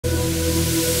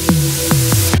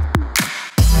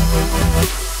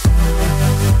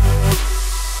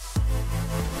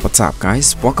What's up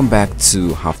guys, welcome back to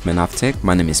Halfman Half Tech.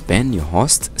 My name is Ben, your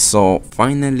host. So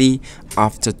finally,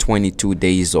 after 22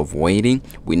 days of waiting,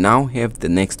 we now have the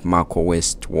next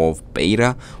macOS 12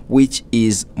 beta, which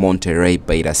is Monterey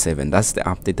Beta 7. That's the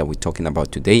update that we're talking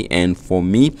about today. And for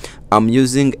me, I'm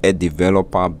using a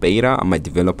developer beta. I'm a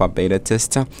developer beta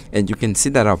tester, and you can see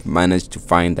that I've managed to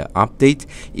find the update.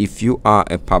 If you are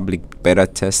a public beta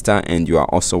tester and you are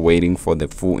also waiting for the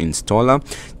full installer,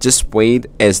 just wait,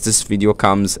 as this video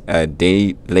comes a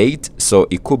day late, so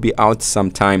it could be out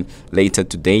sometime later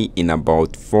today in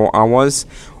about 4 hours,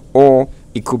 or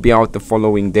it could be out the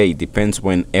following day. Depends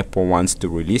when Apple wants to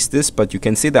release this. But you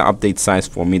can see the update size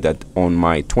for me that on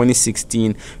my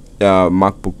 2016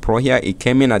 MacBook Pro here, it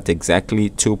came in at exactly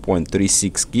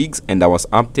 2.36 gigs, and I was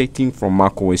updating from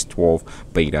macOS 12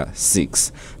 beta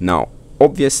 6. Now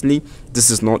obviously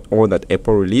this is not all that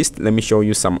Apple released. Let me show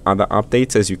you some other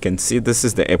updates. As you can see, this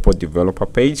is the Apple developer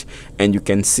page, and you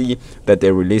can see that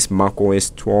they released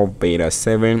macOS 12 beta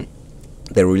 7.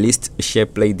 They released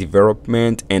SharePlay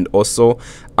development, and also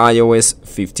iOS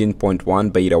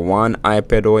 15.1 beta 1,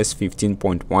 iPadOS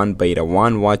 15.1 beta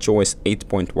 1, watchOS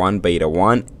 8.1 beta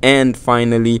 1, and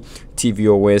finally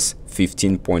tvOS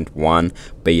 15.1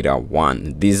 beta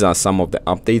 1. These are some of the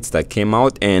updates that came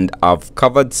out, and I've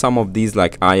covered some of these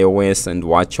like iOS and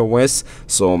watchOS.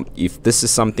 So if this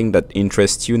is something that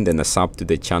interests you, then a sub to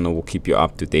the channel will keep you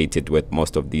up to date with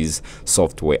most of these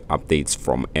software updates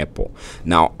from Apple.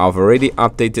 Now I've already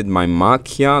updated my Mac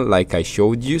here like I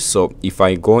showed you. So if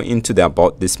I go into the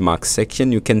about this Mac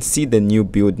section, you can see the new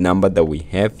build number that we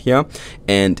have here,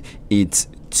 and it's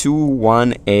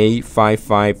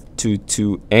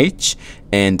 21A5522H,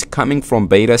 and coming from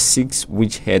beta 6,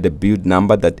 which had a build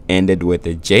number that ended with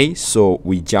a J. So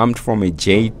we jumped from a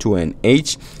J to an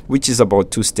H, which is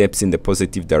about 2 steps in the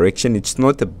positive direction. It's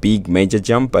not a big major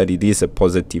jump, but it is a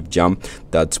positive jump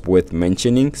that's worth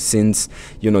mentioning, since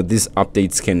you know these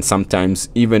updates can sometimes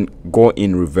even go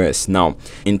in reverse. Now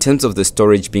in terms of the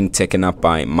storage being taken up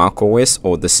by macOS,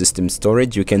 or the system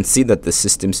storage, you can see that the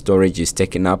system storage is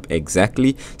taken up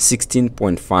exactly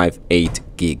 16.58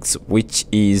 gigs, which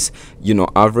is, you know,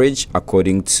 average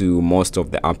according to most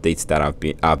of the updates that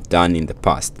I've done in the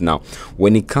past. Now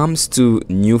when it comes to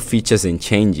new features and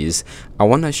changes, I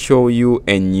want to show you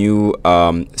a new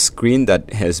screen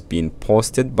that has been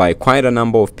posted by quite a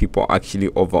number of people actually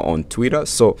over on Twitter.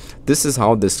 So this is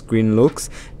how the screen looks,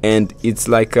 and it's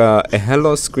like a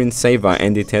hello screensaver,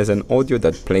 and it has an audio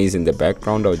that plays in the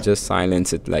background. I'll just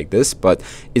silence it like this, but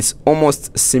it's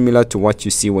almost similar to what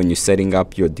you see when you're setting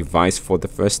up your device for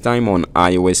the first time on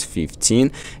iOS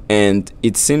 15. And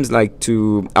it seems like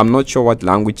I'm not sure what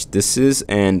language this is,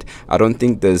 and I don't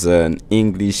think there's an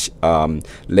English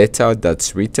letter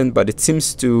that's written, but it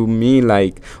seems to me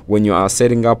like when you are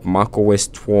setting up macOS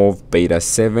 12 beta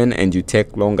 7 and you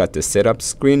take long at the setup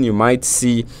screen, you might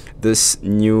see this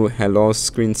new hello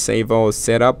screensaver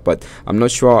setup, but I'm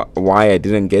not sure why I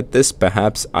didn't get this.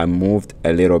 Perhaps I moved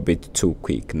a little bit too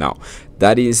quick. Now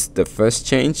that is the first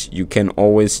change. You can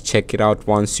always check it out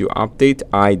once you update.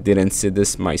 I didn't see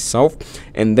this myself.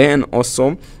 And then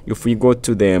also, if we go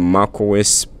to the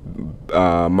macOS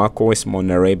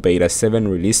Monterey Beta 7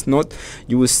 release note,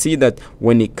 you will see that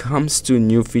when it comes to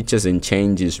new features and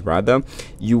changes, rather,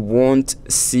 you won't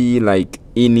see like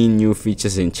any new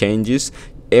features and changes.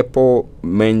 Apple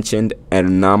mentioned a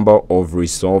number of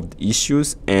resolved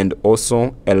issues and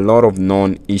also a lot of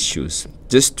known issues.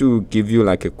 Just to give you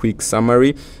like a quick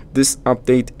summary, this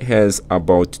update has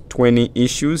about 20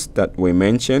 issues that were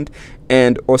mentioned,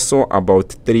 and also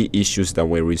about 3 issues that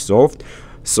were resolved.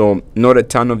 So not a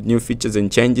ton of new features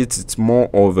and changes. It's more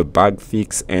of a bug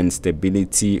fix and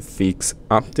stability fix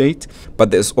update. But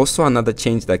there's also another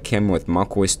change that came with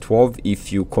macOS 12.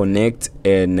 If you connect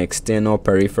an external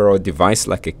peripheral device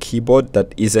like a keyboard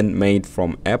that isn't made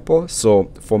from Apple.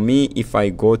 So for me, if I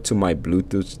go to my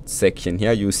Bluetooth section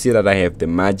here, you see that I have the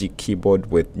Magic Keyboard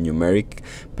with numeric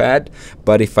pad.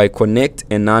 But if I connect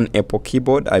a non-Apple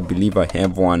keyboard, I believe I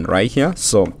have one right here.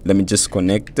 So let me just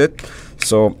connect it.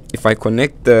 So if I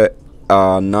connect the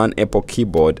non-Apple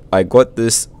keyboard, I got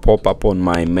this pop up on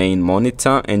my main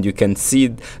monitor, and you can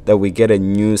see that we get a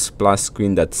new splash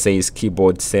screen that says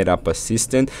keyboard setup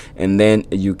assistant, and then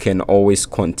you can always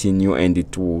continue and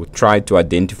it will try to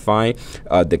identify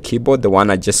the keyboard. The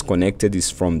one I just connected is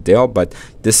from Dell, but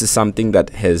this is something that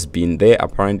has been there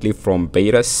apparently from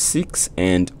beta 6,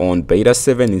 and on beta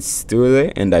 7 it's still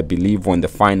there, and I believe when the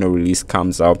final release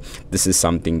comes out, this is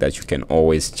something that you can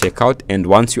always check out. And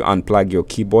once you unplug your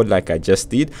keyboard like I just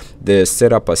did, the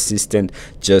setup assistant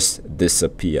just just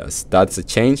disappears. That's a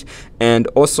change. And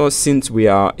also, since we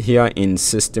are here in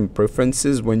system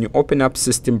preferences, when you open up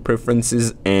system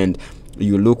preferences and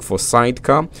you look for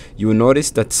sidecar, you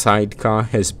notice that sidecar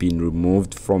has been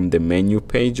removed from the menu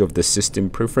page of the system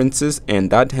preferences,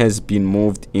 and that has been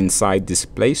moved inside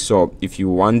display. So if you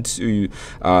want to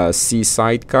see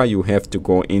sidecar, you have to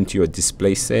go into your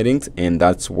display settings, and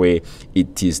that's where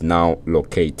it is now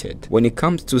located. When it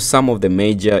comes to some of the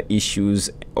major issues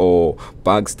or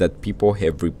bugs that people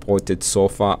have reported so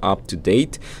far up to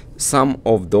date, some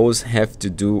of those have to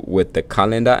do with the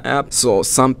calendar app. So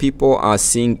some people are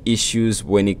seeing issues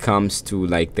when it comes to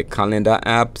like the calendar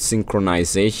app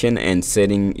synchronization and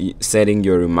setting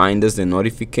your reminders and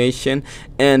notification,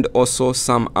 and also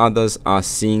some others are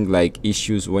seeing like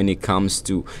issues when it comes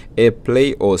to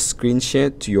AirPlay or screen share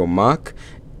to your Mac.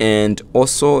 And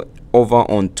also over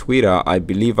on Twitter, I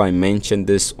believe I mentioned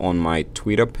this on my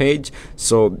Twitter page.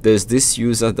 So there's this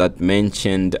user that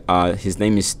mentioned, his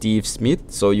name is Steve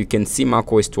Smith. So you can see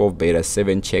macOS 12 Beta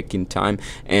 7 check-in time,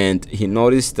 and he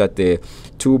noticed that the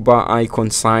toolbar icon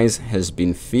size has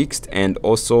been fixed, and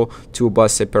also toolbar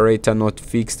separator not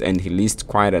fixed, and he lists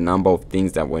quite a number of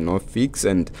things that were not fixed,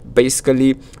 and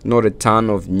basically not a ton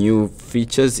of new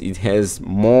features. It has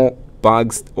more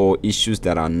bugs or issues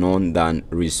that are known than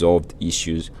resolved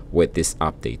issues with this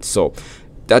update. So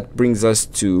that brings us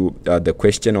to the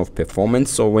question of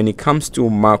performance. So when it comes to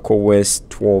macOS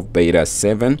 12 Beta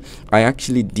 7, I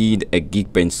actually did a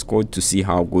Geekbench score to see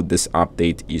how good this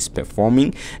update is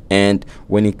performing. And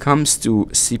when it comes to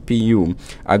CPU,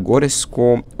 I got a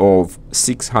score of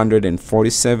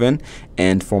 647,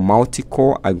 and for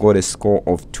multi-core, I got a score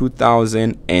of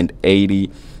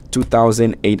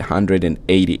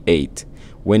 2888.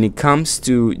 When it comes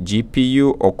to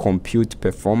GPU or compute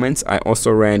performance, I also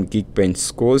ran Geekbench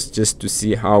scores just to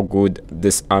see how good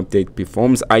this update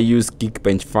performs. I use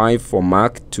Geekbench 5 for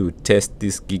Mac to test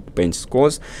these Geekbench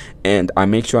scores, and I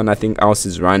make sure nothing else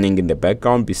is running in the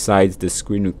background besides the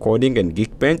screen recording and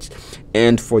Geekbench.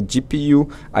 And for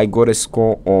GPU, I got a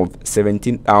score of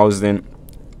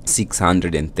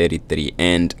 17,633,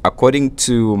 and according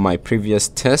to my previous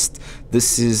test,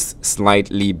 this is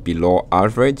slightly below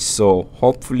average. So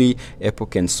hopefully Apple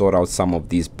can sort out some of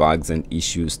these bugs and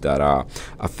issues that are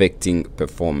affecting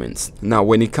performance. Now,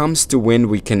 when it comes to when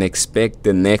we can expect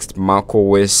the next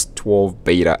macOS 12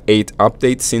 Beta 8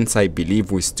 update, since I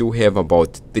believe we still have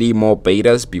about 3 more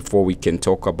betas before we can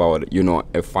talk about, you know,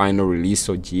 a final release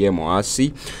of GM or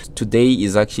RC. Today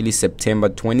is actually September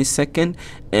 22nd,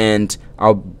 and I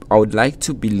would like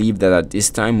to believe that at this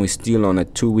time we're still on a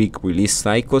 2-week release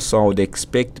cycle, so I would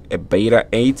expect a Beta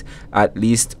 8 at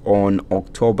least on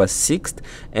October 6th.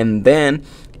 And then,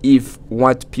 if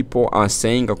what people are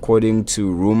saying according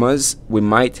to rumors, we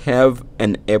might have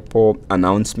an Apple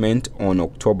announcement on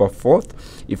October 4th.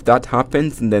 If that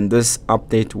happens, then this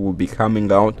update will be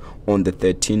coming out on the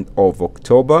 13th of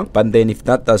October. But then if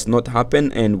that does not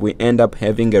happen and we end up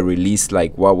having a release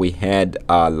like what we had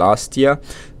last year,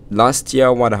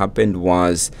 what happened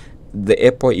was the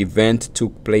Apple event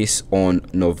took place on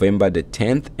November the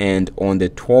 10th, and on the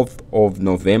 12th of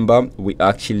November we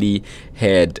actually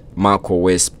had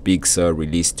macOS Big Sur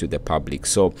released to the public.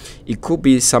 So it could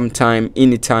be sometime,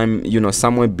 anytime, you know,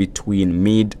 somewhere between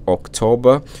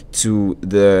mid-October to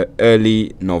the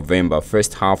early November,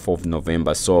 first half of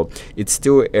November. So it's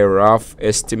still a rough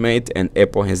estimate, and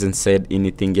Apple hasn't said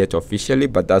anything yet officially,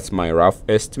 but that's my rough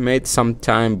estimate,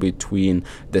 sometime between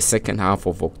the second half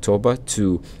of October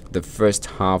to the first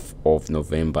half of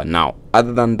November. Now,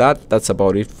 other than that, that's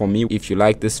about it for me. If you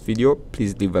like this video,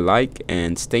 please leave a like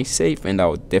and stay safe, and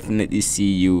I'll definitely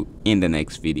see you in the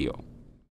next video.